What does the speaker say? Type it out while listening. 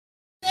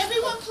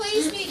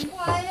please be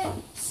quiet.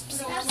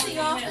 That's the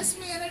office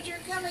manager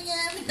coming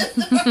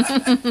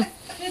in.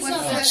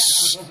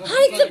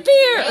 Hide the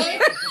beer.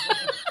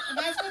 Am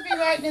I supposed to be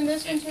writing in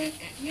this one too?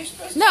 You're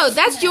supposed to. No,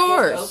 that's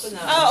yours.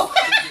 Oh.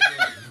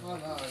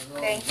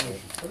 Thank you.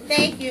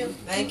 Thank you.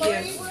 Thank you.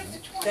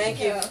 Thank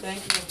you. Thank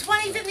you.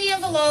 20's in the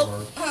envelope.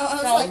 Oh, I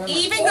was Don't like,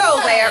 even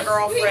go there, we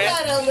girlfriend.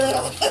 got a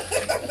little.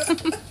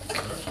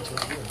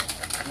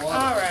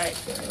 All right.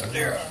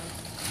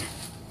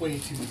 Way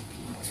too many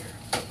people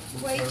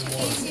here. Way too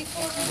easy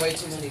for me. Way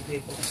too many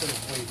people.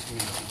 Way too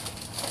many.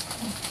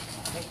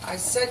 I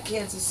said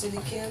Kansas City,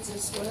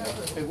 Kansas,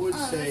 whatever. It would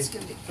Oh, say, that's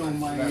gonna be don't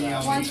mind me,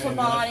 I'll One's eat for it,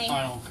 Bonnie.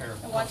 I don't care.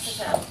 And what's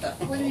for Tabitha?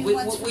 What do you We-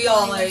 mean, what's for we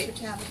all Bonnie, ate. what's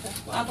for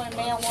Tabitha? I'm gonna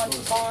mail one to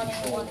Bonnie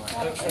and one to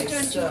Tabitha. Okay,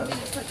 Don't you want me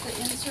so, to put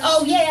the insert?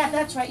 Oh yeah,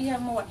 that's right. You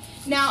have more.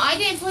 Now I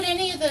didn't put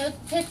any of the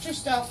picture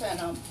stuff in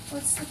them.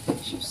 What's the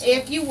pictures?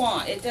 If you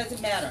want, it doesn't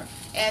matter.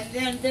 And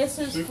then this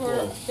is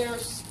for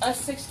there's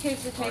us 6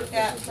 kids to take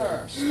that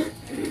first,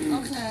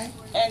 Okay.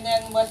 and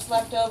then what's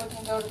left over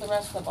can go to the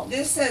rest of them.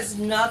 this says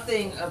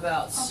nothing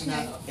about Okay.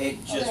 snow.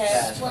 It just Okay.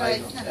 passed. What I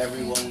kinda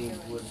Everyone think.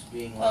 was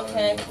being loud.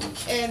 Okay.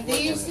 And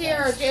these here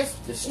are just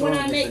The storm when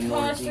I hit make the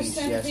cards for Northeast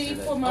sympathy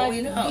yesterday. for my Oh,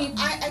 we know.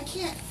 people. I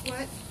can't,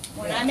 what?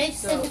 When I make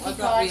So, sympathy I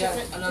thought we cards,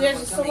 had another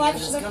there's a one coming in selection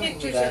this of coming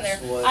pictures week. in there.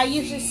 That's what I the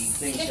usually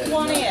thing stick said,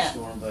 one not a in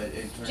storm, but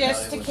it turned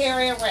just out to it was-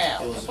 carry it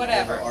around, was an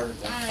whatever.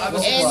 over-article. I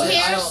was And I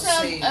here's don't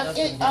some see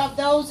nothing. of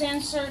those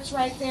inserts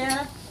right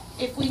there,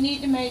 if we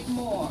need to make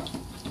more.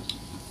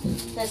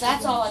 Because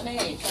that's all I made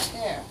right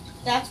there.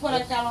 That's what I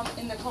got on,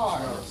 in the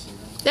card.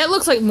 That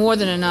looks like more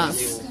than enough.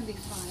 This is gonna be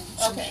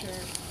fine, I'm Okay. sure.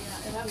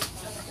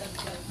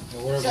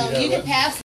 Yeah. So you can pass